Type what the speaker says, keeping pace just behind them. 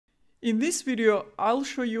In this video, I'll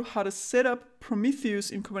show you how to set up Prometheus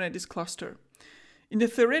in Kubernetes cluster. In the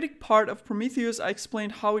theoretic part of Prometheus, I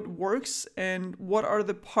explained how it works and what are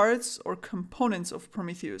the parts or components of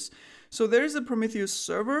Prometheus. So there is a Prometheus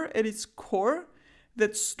server at its core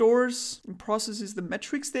that stores and processes the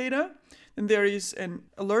metrics data. Then there is an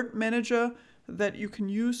alert manager that you can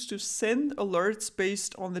use to send alerts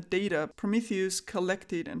based on the data Prometheus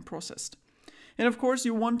collected and processed. And of course,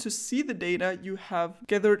 you want to see the data you have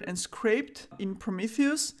gathered and scraped in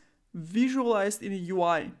Prometheus visualized in a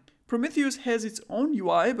UI. Prometheus has its own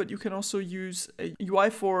UI, but you can also use a UI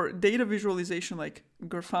for data visualization like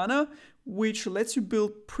Grafana, which lets you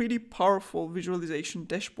build pretty powerful visualization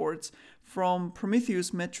dashboards from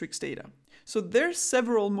Prometheus metrics data. So there's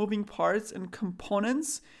several moving parts and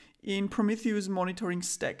components in Prometheus monitoring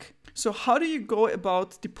stack. So how do you go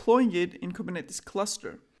about deploying it in Kubernetes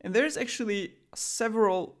cluster? And there's actually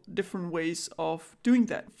several different ways of doing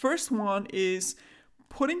that. First one is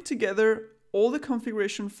putting together all the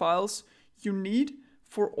configuration files you need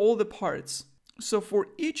for all the parts. So for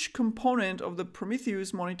each component of the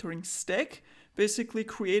Prometheus monitoring stack, basically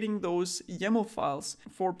creating those YAML files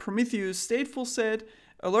for Prometheus stateful set,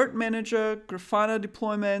 alert manager, Grafana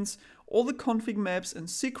deployments, all the config maps and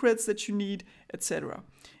secrets that you need, etc.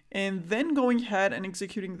 And then going ahead and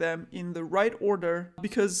executing them in the right order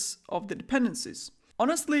because of the dependencies.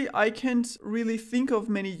 Honestly, I can't really think of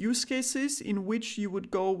many use cases in which you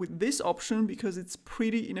would go with this option because it's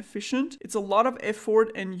pretty inefficient. It's a lot of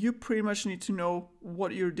effort and you pretty much need to know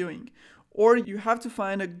what you're doing. Or you have to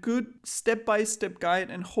find a good step-by-step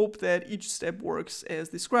guide and hope that each step works as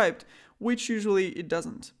described, which usually it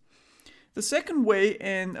doesn't. The second way,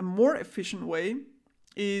 and a more efficient way,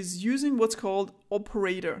 is using what's called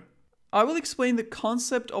operator. I will explain the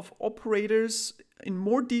concept of operators in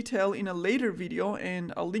more detail in a later video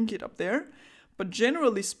and I'll link it up there. But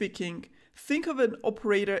generally speaking, think of an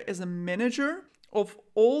operator as a manager of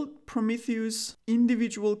all Prometheus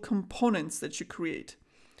individual components that you create.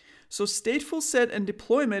 So stateful set and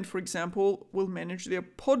deployment, for example, will manage their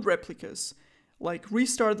pod replicas, like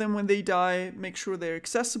restart them when they die, make sure they're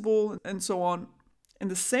accessible, and so on. In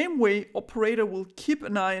the same way, operator will keep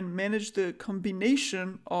an eye and manage the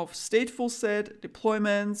combination of stateful set,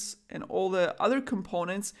 deployments, and all the other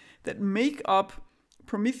components that make up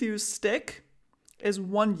Prometheus stack as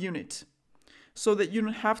one unit, so that you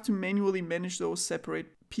don't have to manually manage those separate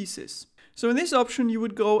pieces. So in this option, you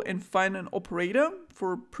would go and find an operator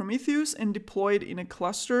for Prometheus and deploy it in a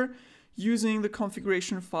cluster using the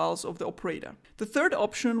configuration files of the operator. The third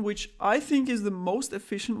option, which I think is the most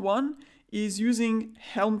efficient one, is using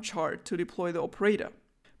Helm chart to deploy the operator.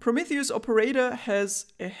 Prometheus Operator has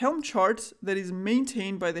a Helm chart that is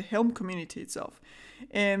maintained by the Helm community itself.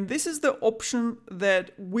 And this is the option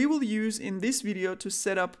that we will use in this video to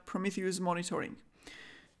set up Prometheus monitoring.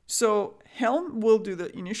 So Helm will do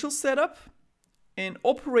the initial setup and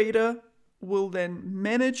Operator will then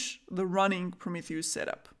manage the running Prometheus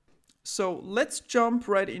setup. So let's jump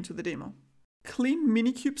right into the demo. Clean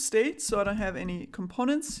minikube state, so I don't have any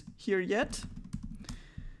components here yet.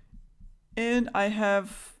 And I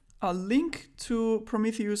have a link to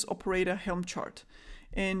Prometheus Operator Helm chart.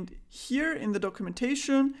 And here in the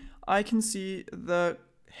documentation, I can see the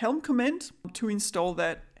Helm command to install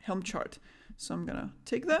that Helm chart. So I'm gonna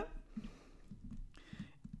take that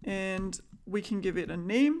and we can give it a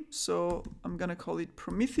name. So I'm gonna call it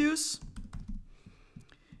Prometheus.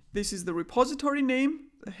 This is the repository name,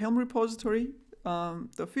 the Helm repository, the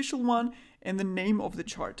official one, and the name of the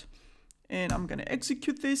chart. And I'm gonna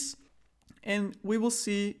execute this and we will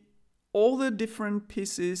see all the different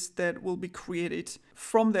pieces that will be created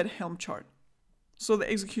from that Helm chart. So the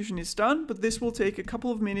execution is done, but this will take a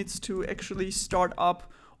couple of minutes to actually start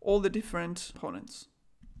up all the different components.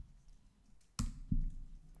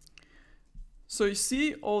 So you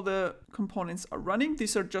see all the components are running.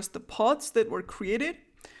 These are just the pods that were created.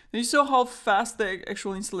 And you saw how fast the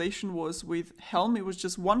actual installation was with Helm. It was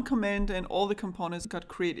just one command and all the components got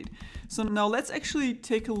created. So now let's actually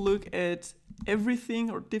take a look at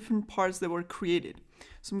everything or different parts that were created.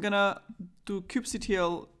 So I'm gonna do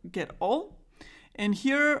kubectl get all. And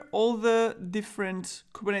here are all the different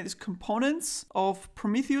Kubernetes components of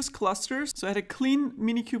Prometheus clusters. So I had a clean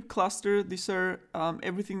minikube cluster. These are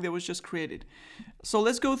everything that was just created. So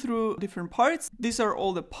let's go through different parts. These are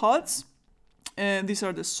all the pods. And these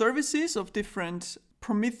are the services of different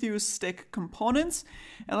Prometheus stack components.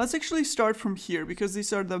 And let's actually start from here because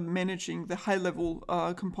these are the managing the high level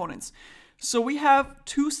components. So we have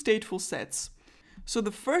two stateful sets. So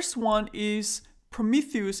the first one is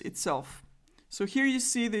Prometheus itself. So here you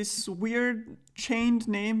see this weird chained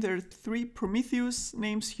name. There are 3 Prometheus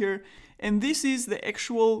names here. And this is the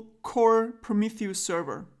actual core Prometheus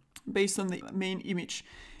server based on the main image.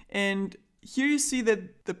 And here you see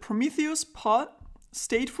that the Prometheus pod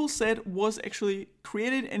stateful set was actually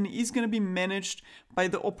created and is going to be managed by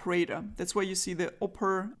the operator. That's why you see the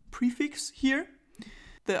oper prefix here.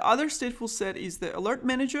 The other stateful set is the alert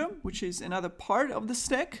manager, which is another part of the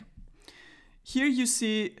stack. Here you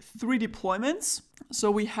see 3 deployments.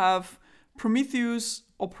 So we have Prometheus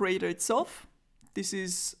Operator itself. This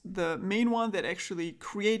is the main one that actually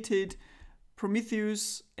created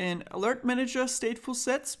Prometheus and Alert Manager stateful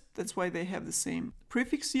sets. That's why they have the same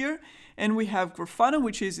prefix here. And we have Grafana,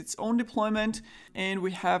 which is its own deployment. And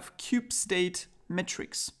we have kubestate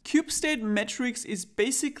metrics. Kubestate metrics is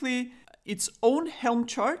basically its own Helm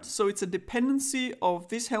chart. So it's a dependency of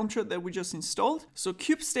this Helm chart that we just installed. So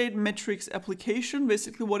kubestate metrics application,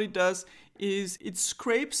 basically what it does is it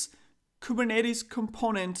scrapes Kubernetes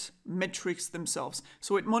component metrics themselves.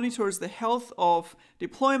 So it monitors the health of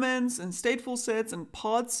deployments and stateful sets and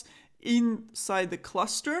pods inside the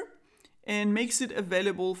cluster and makes it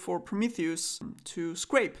available for Prometheus to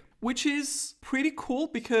scrape, which is pretty cool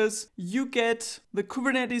because you get the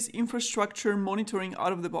Kubernetes infrastructure monitoring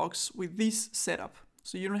out of the box with this setup.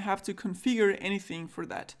 So you don't have to configure anything for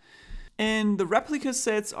that. And the replica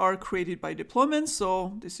sets are created by deployment.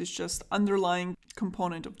 So this is just underlying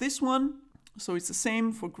component of this one. So it's the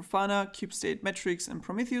same for Grafana, kubestate metrics, and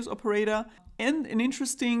Prometheus Operator. And an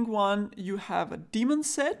interesting one, you have a daemon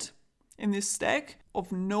set in this stack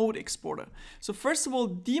of node exporter. So first of all,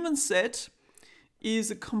 daemon set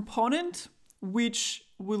is a component which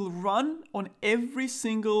will run on every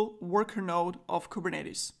single worker node of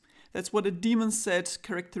Kubernetes. That's what a daemon set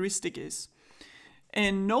characteristic is.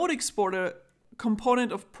 And node exporter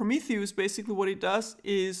component of Prometheus, basically what it does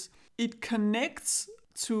is it connects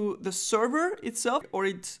to the server itself, or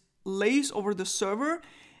it lays over the server,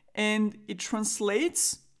 and it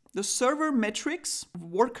translates the server metrics,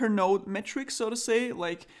 worker node metrics, so to say,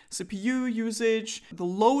 like CPU usage, the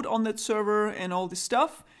load on that server, and all this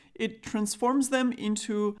stuff. It transforms them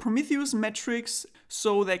into Prometheus metrics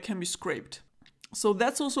so they can be scraped. So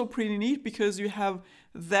that's also pretty neat because you have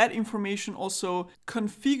that information also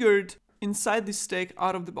configured inside the stack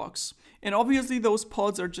out of the box. And obviously those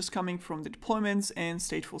pods are just coming from the deployments and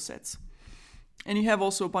stateful sets. And you have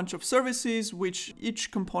also a bunch of services, which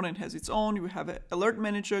each component has its own. You have an alert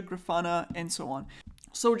manager, Grafana, and so on.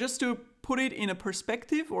 So just to put it in a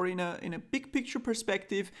perspective, or in a big picture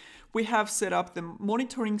perspective, we have set up the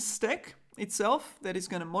monitoring stack itself that is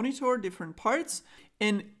going to monitor different parts.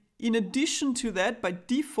 And in addition to that, by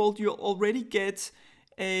default, you'll already get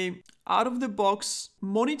a out-of-the-box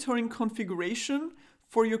monitoring configuration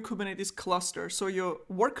for your Kubernetes cluster. So your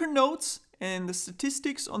worker nodes and the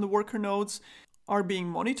statistics on the worker nodes are being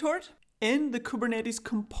monitored, and the Kubernetes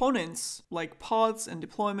components like pods and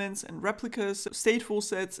deployments and replicas, stateful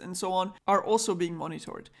sets, and so on are also being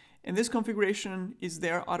monitored. And this configuration is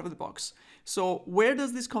there out of the box. So where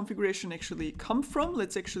does this configuration actually come from?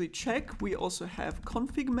 Let's actually check. We also have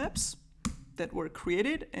config maps that were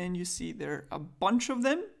created, and you see there are a bunch of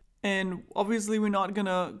them. And obviously we're not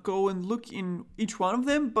gonna go and look in each one of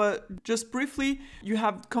them, but just briefly, you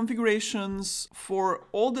have configurations for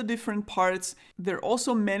all the different parts. They're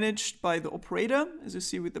also managed by the operator, as you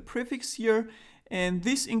see with the prefix here. And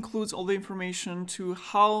this includes all the information to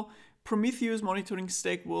how Prometheus monitoring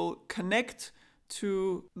stack will connect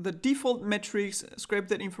to the default metrics, scrape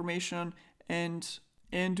that information, and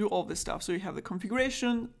do all this stuff. So you have the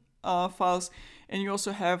configuration files, and you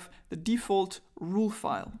also have the default rule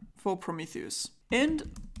file for Prometheus.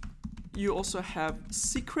 And you also have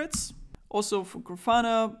secrets, also for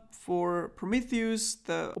Grafana, for Prometheus,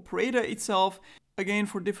 the operator itself, again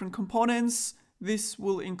for different components. This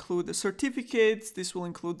will include the certificates, this will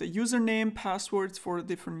include the username, passwords for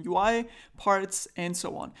different UI parts, and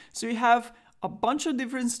so on. So you have a bunch of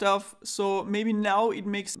different stuff, so maybe now it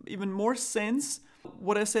makes even more sense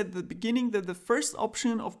what I said at the beginning, that the first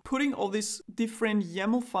option of putting all these different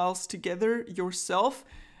YAML files together yourself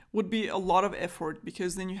would be a lot of effort,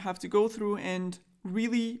 because then you have to go through and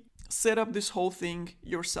really set up this whole thing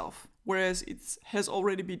yourself. Whereas it has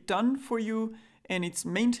already been done for you and it's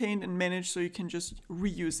maintained and managed, so you can just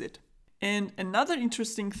reuse it. And another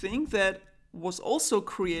interesting thing that was also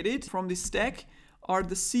created from this stack are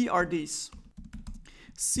the CRDs.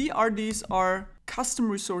 CRDs are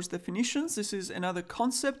custom resource definitions. This is another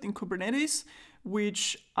concept in Kubernetes,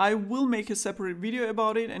 which I will make a separate video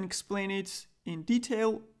about it and explain it in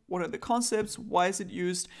detail. What are the concepts? Why is it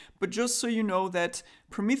used? But just so you know that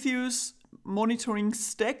Prometheus monitoring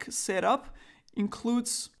stack setup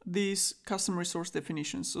includes these custom resource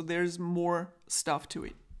definitions. So there's more stuff to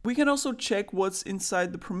it. We can also check what's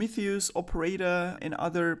inside the Prometheus Operator and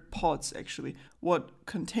other pods actually. What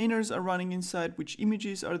containers are running inside, which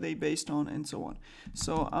images are they based on, and so on.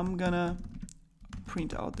 So I'm gonna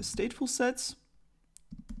print out the stateful sets.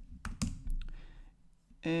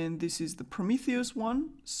 And this is the Prometheus one.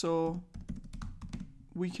 So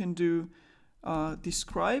we can do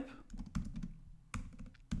describe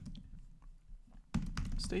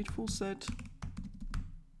stateful set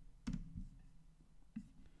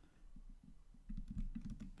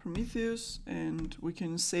Prometheus, and we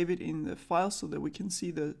can save it in the file so that we can see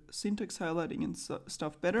the syntax highlighting and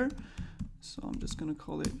stuff better. So I'm just going to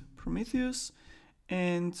call it Prometheus,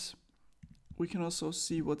 and we can also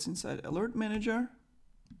see what's inside Alert Manager.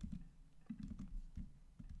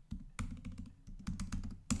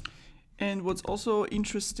 And what's also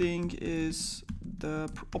interesting is the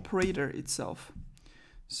operator itself.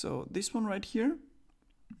 So this one right here,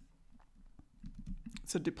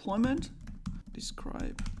 it's a deployment.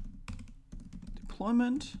 Describe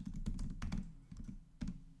deployment,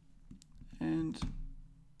 and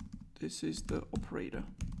this is the operator.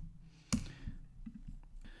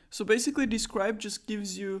 So basically describe just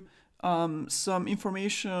gives you some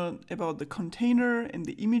information about the container and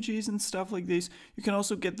the images and stuff like this. You can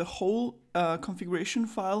also get the whole configuration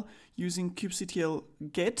file using kubectl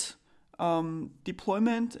get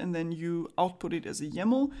deployment, and then you output it as a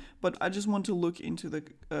YAML, but I just want to look into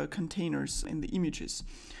the containers and the images.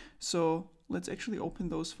 So let's actually open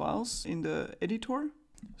those files in the editor.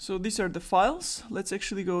 So these are the files. Let's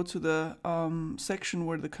actually go to the section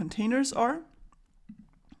where the containers are,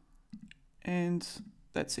 and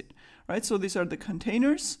that's it. Right, so these are the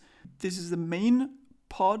containers. This is the main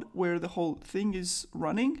pod where the whole thing is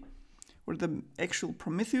running, where the actual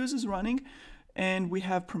Prometheus is running. And we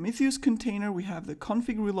have Prometheus container, we have the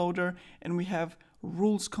config reloader, and we have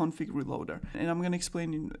rules config reloader. And I'm going to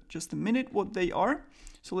explain in just a minute what they are.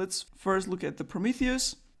 So let's first look at the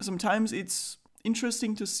Prometheus. Sometimes it's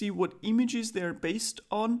interesting to see what images they're based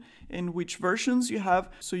on and which versions you have.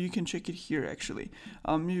 So you can check it here actually.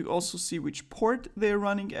 You also see which port they're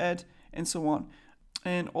running at and so on.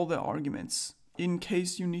 And all the arguments in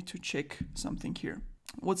case you need to check something here.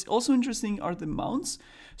 What's also interesting are the mounts.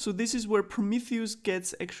 So this is where Prometheus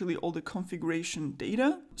gets actually all the configuration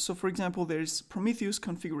data. So for example, there's Prometheus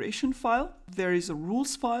configuration file, there is a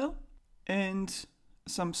rules file, and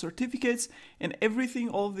some certificates, and everything,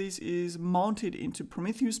 all of this is mounted into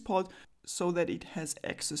Prometheus pod so that it has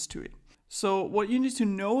access to it. So what you need to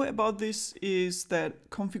know about this is that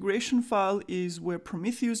configuration file is where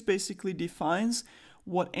Prometheus basically defines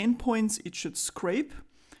what endpoints it should scrape.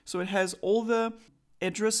 So it has all the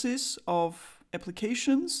addresses of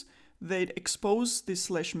applications that expose this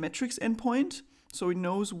 /metrics endpoint, so it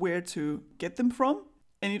knows where to get them from.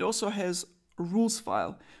 And it also has a rules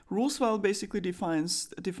file. Rules file basically defines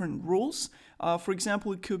different rules. For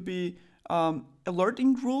example, it could be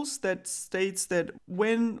alerting rules that states that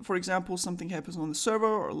when, for example, something happens on the server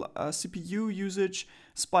or CPU usage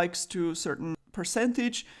spikes to a certain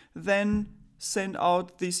percentage, then send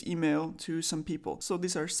out this email to some people. So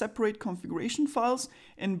these are separate configuration files,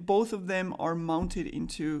 and both of them are mounted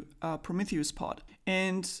into Prometheus pod.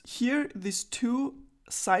 And here, these two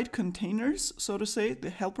side containers, so to say,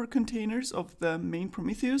 the helper containers of the main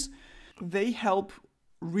Prometheus, they help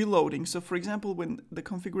reloading. So for example, when the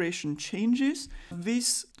configuration changes,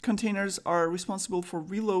 these containers are responsible for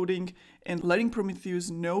reloading and letting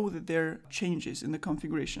Prometheus know that there are changes in the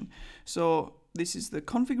configuration. So this is the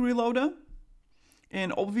config reloader.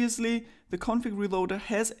 And obviously, the config reloader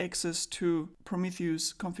has access to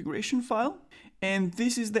Prometheus configuration file. And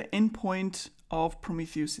this is the endpoint of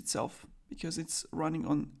Prometheus itself, because it's running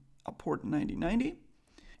on a port 9090.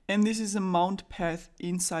 And this is a mount path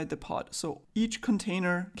inside the pod. So each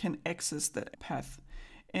container can access that path.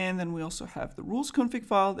 And then we also have the rules config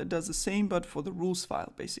file that does the same, but for the rules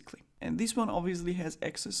file, basically. And this one obviously has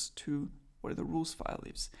access to where the rules file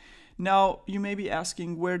lives. Now, you may be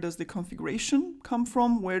asking, where does the configuration come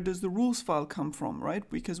from? Where does the rules file come from, right?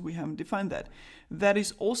 Because we haven't defined that. That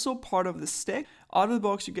is also part of the stack. Out of the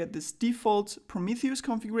box, you get this default Prometheus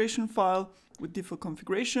configuration file with default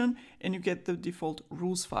configuration, and you get the default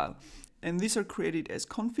rules file. And these are created as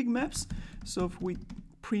config maps. So if we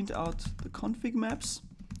print out the config maps,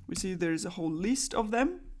 we see there is a whole list of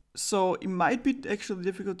them. So it might be actually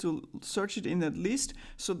difficult to search it in that list.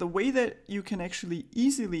 So the way that you can actually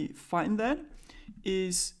easily find that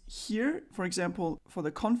is here. For example, for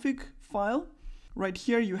the config file, right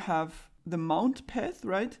here you have the mount path,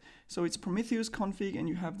 right? So it's Prometheus config and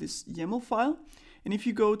you have this YAML file. And if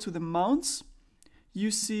you go to the mounts,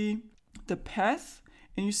 you see the path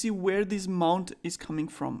and you see where this mount is coming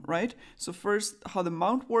from, right? So first, how the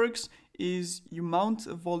mount works is you mount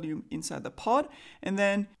a volume inside the pod, and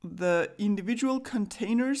then the individual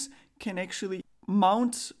containers can actually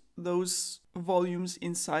mount those volumes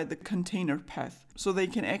inside the container path. So they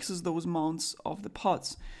can access those mounts of the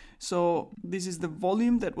pods. So this is the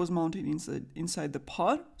volume that was mounted inside the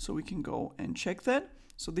pod. So we can go and check that.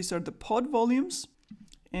 So these are the pod volumes,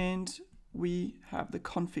 and we have the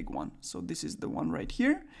config one. So this is the one right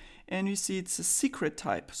here. And you see it's a secret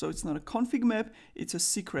type. So it's not a config map, it's a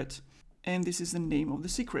secret. And this is the name of the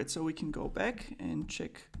secret. So we can go back and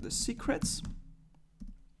check the secrets.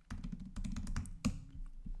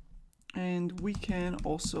 And we can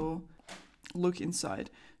also look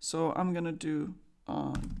inside. So I'm gonna do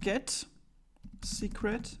get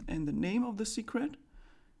secret and the name of the secret.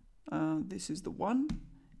 This is the one.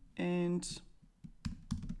 And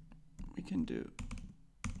we can do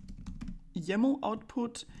YAML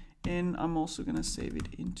output, and I'm also gonna save it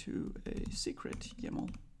into a secret YAML.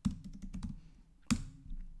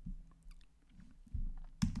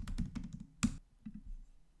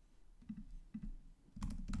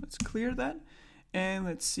 Let's clear that, and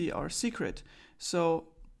let's see our secret. So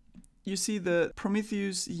you see the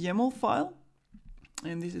Prometheus YAML file,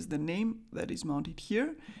 and this is the name that is mounted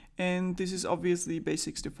here. And this is obviously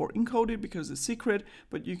base64 encoded because it's secret,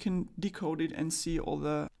 but you can decode it and see all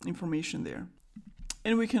the information there.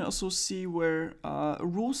 And we can also see where a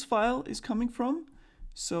rules file is coming from.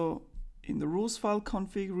 So in the rules file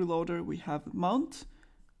config reloader, we have mount,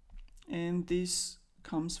 and this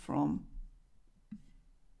comes from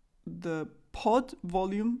the pod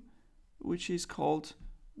volume, which is called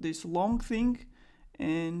this long thing.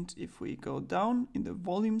 And if we go down in the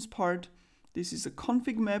volumes part, this is a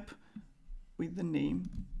config map with the name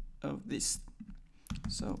of this.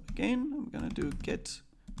 So again, I'm gonna do get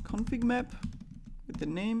config map with the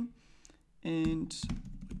name, and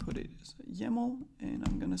we put it as a YAML, and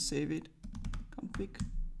I'm gonna save it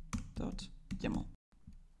config.yaml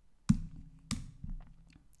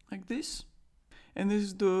like this. And this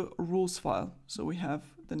is the rules file. So we have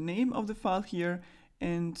the name of the file here,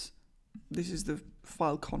 and this is the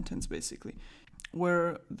file contents basically,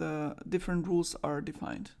 where the different rules are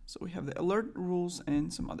defined. So we have the alert rules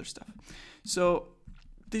and some other stuff. So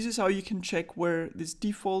this is how you can check where this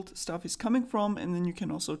default stuff is coming from, and then you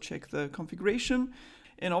can also check the configuration.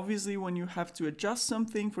 And obviously when you have to adjust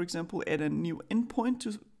something, for example, add a new endpoint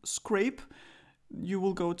to scrape, you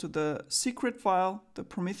will go to the secret file, the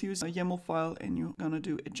Prometheus YAML file, and you're gonna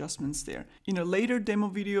do adjustments there. In a later demo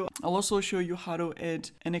video, I'll also show you how to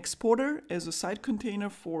add an exporter as a side container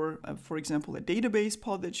for example, a database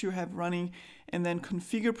pod that you have running, and then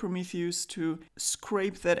configure Prometheus to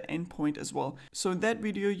scrape that endpoint as well. So in that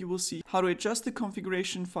video, you will see how to adjust the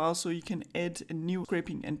configuration file so you can add a new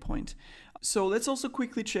scraping endpoint. So let's also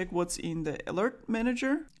quickly check what's in the alert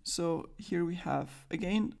manager. So here we have,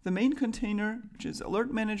 again, the main container, which is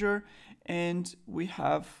alert manager, and we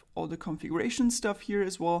have all the configuration stuff here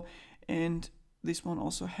as well. And this one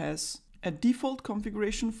also has a default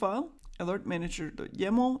configuration file, alert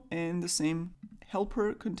manager.yaml, and the same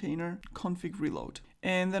helper container config reload.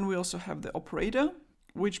 And then we also have the operator,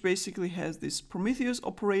 which basically has this Prometheus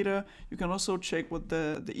operator. You can also check what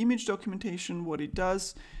the image documentation, what it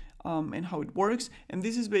does, and how it works. And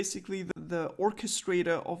this is basically the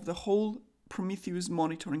orchestrator of the whole Prometheus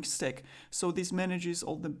monitoring stack. So this manages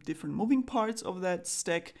all the different moving parts of that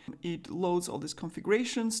stack. It loads all this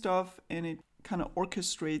configuration stuff, and it kind of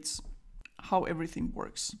orchestrates how everything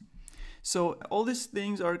works. So all these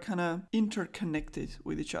things are kind of interconnected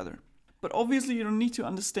with each other. But obviously you don't need to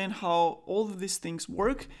understand how all of these things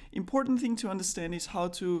work. Important thing to understand is how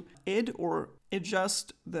to add or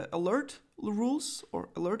adjust the alert rules or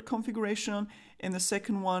alert configuration. And the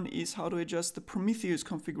second one is how to adjust the Prometheus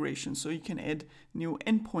configuration. So you can add new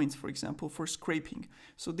endpoints, for example, for scraping.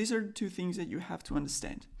 So these are the two things that you have to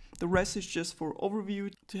understand. The rest is just for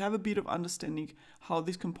overview to have a bit of understanding how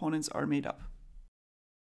these components are made up.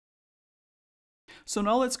 So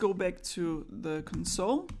now let's go back to the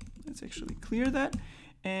console. Let's actually clear that.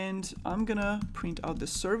 And I'm gonna print out the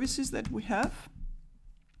services that we have.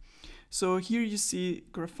 So here you see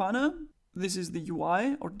Grafana. This is the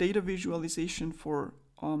UI or data visualization for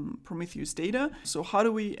Prometheus data. So how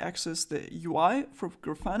do we access the UI for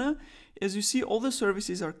Grafana? As you see, all the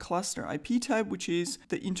services are cluster IP type, which is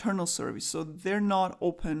the internal service. So they're not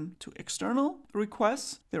open to external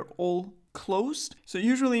requests. They're all closed. So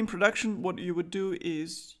usually in production, what you would do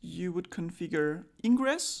is you would configure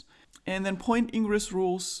ingress and then point ingress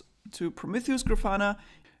rules to Prometheus Grafana.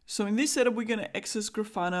 So in this setup, we're going to access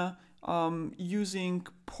Grafana using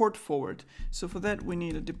port forward. So for that we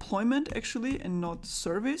need a deployment actually and not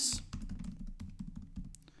service.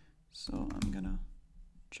 So I'm gonna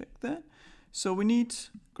check that. So we need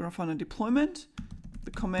Grafana deployment.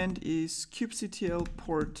 The command is kubectl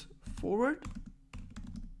port forward.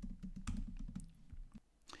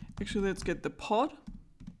 Actually, let's get the pod,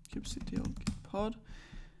 kubectl pod,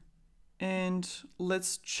 and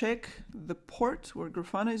let's check the port where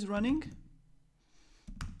Grafana is running.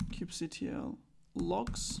 Kubectl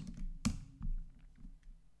logs.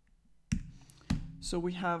 So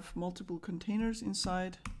we have multiple containers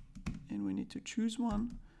inside, and we need to choose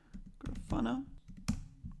one. Grafana.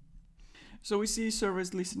 So we see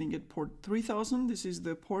servers listening at port 3000. This is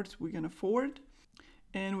the port we're gonna forward.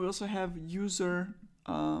 And we also have user,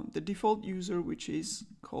 the default user, which is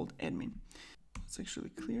called admin. Let's actually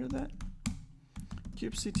clear that.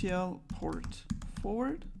 Kubectl port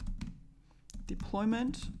forward,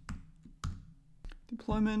 deployment,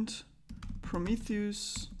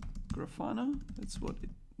 Prometheus Grafana, that's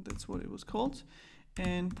what it was called,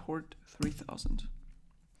 and port 3000.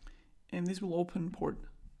 And this will open port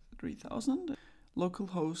 3000,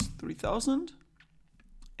 localhost 3000,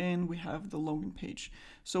 and we have the login page.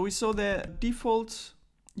 So we saw the default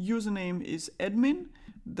username is admin.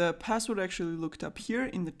 The password actually looked up here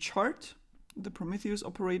in the chart, the Prometheus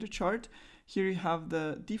Operator chart. Here you have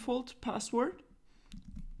the default password.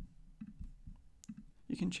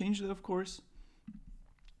 You can change that, of course.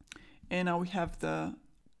 And now we have the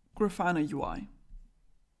Grafana UI.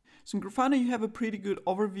 So in Grafana, you have a pretty good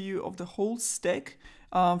overview of the whole stack.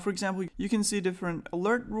 For example, you can see different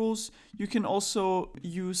alert rules. You can also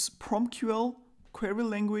use PromQL query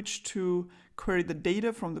language to query the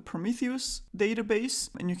data from the Prometheus database,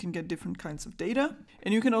 and you can get different kinds of data.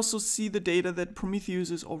 And you can also see the data that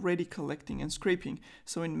Prometheus is already collecting and scraping.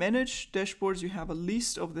 So in Manage Dashboards, you have a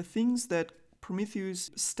list of the things that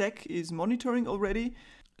Prometheus stack is monitoring already.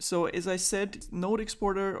 So as I said, node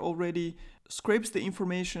exporter already scrapes the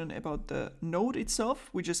information about the node itself.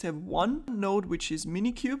 We just have one node, which is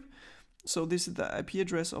Minikube. So this is the IP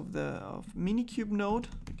address of Minikube node.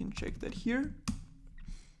 You can check that here.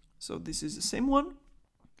 So this is the same one.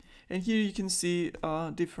 And here you can see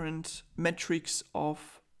different metrics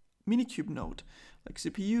of Minikube node, like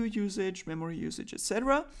CPU usage, memory usage,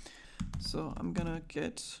 etc. So I'm gonna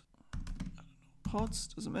get pods,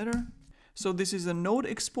 doesn't matter. So this is a node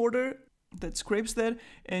exporter that scrapes that,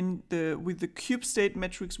 and with the kube state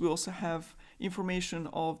metrics we also have information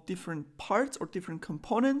of different parts or different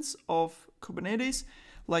components of Kubernetes,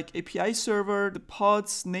 like API server, the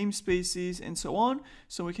pods, namespaces, and so on.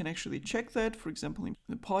 So we can actually check that. For example, in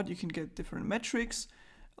the pod you can get different metrics,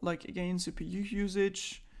 like again CPU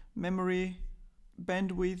usage, memory,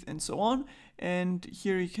 bandwidth, and so on. And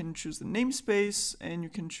here you can choose the namespace, and you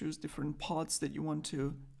can choose different pods that you want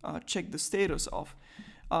to check the status of.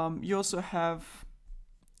 You also have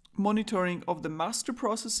monitoring of the master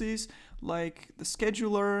processes, like the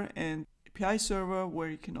scheduler and API server, where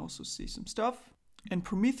you can also see some stuff. And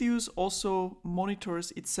Prometheus also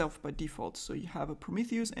monitors itself by default. So you have a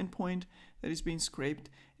Prometheus endpoint that is being scraped,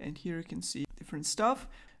 and here you can see different stuff.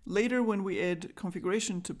 Later, when we add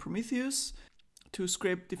configuration to Prometheus to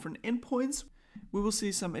scrape different endpoints, we will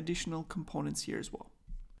see some additional components here as well.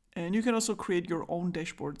 And you can also create your own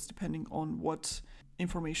dashboards depending on what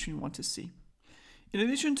information you want to see. In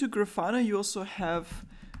addition to Grafana, you also have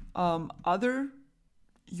other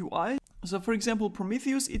UI. So for example,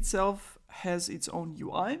 Prometheus itself has its own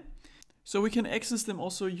UI. So we can access them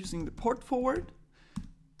also using the port forward.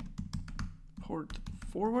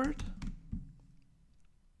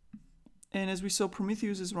 And as we saw,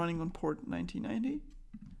 Prometheus is running on port 1990.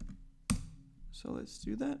 So let's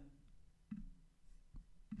do that.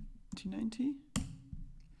 1990.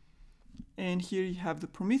 And here you have the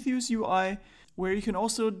Prometheus UI, where you can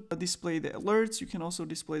also display the alerts. You can also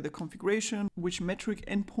display the configuration, which metric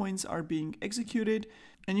endpoints are being executed.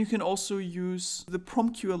 And you can also use the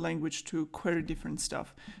PromQL language to query different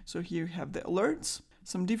stuff. So here you have the alerts,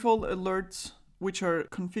 some default alerts, which are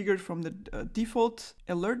configured from the default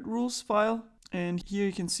alert rules file. And here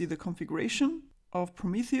you can see the configuration of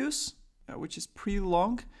Prometheus, which is pretty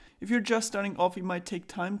long. If you're just starting off, it might take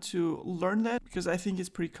time to learn that, because I think it's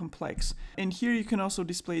pretty complex. And here you can also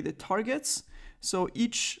display the targets. So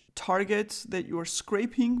each target that you are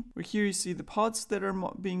scraping, where here you see the pods that are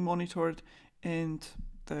being monitored and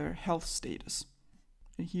their health status.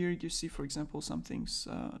 And here you see, for example, something's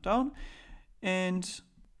down. And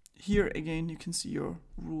here again, you can see your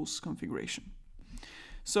rules configuration.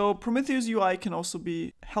 So Prometheus UI can also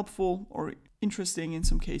be helpful or interesting in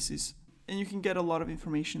some cases, and you can get a lot of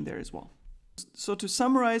information there as well. So to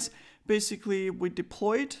summarize, Basically, we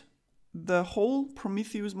deployed the whole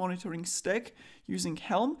Prometheus monitoring stack using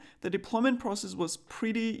Helm. The deployment process was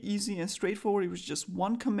pretty easy and straightforward. It was just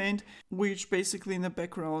one command, which basically in the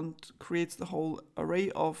background creates the whole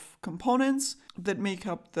array of components that make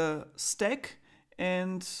up the stack.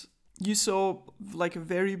 And you saw like a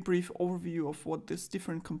very brief overview of what these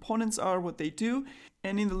different components are, what they do.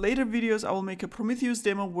 And in the later videos, I will make a Prometheus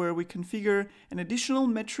demo where we configure an additional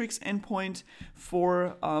metrics endpoint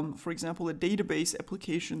for example, a database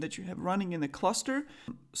application that you have running in the cluster.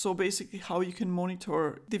 So basically how you can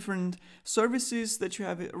monitor different services that you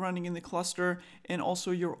have running in the cluster and also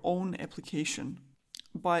your own application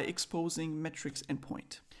by exposing metrics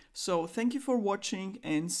endpoint. So thank you for watching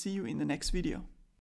and see you in the next video.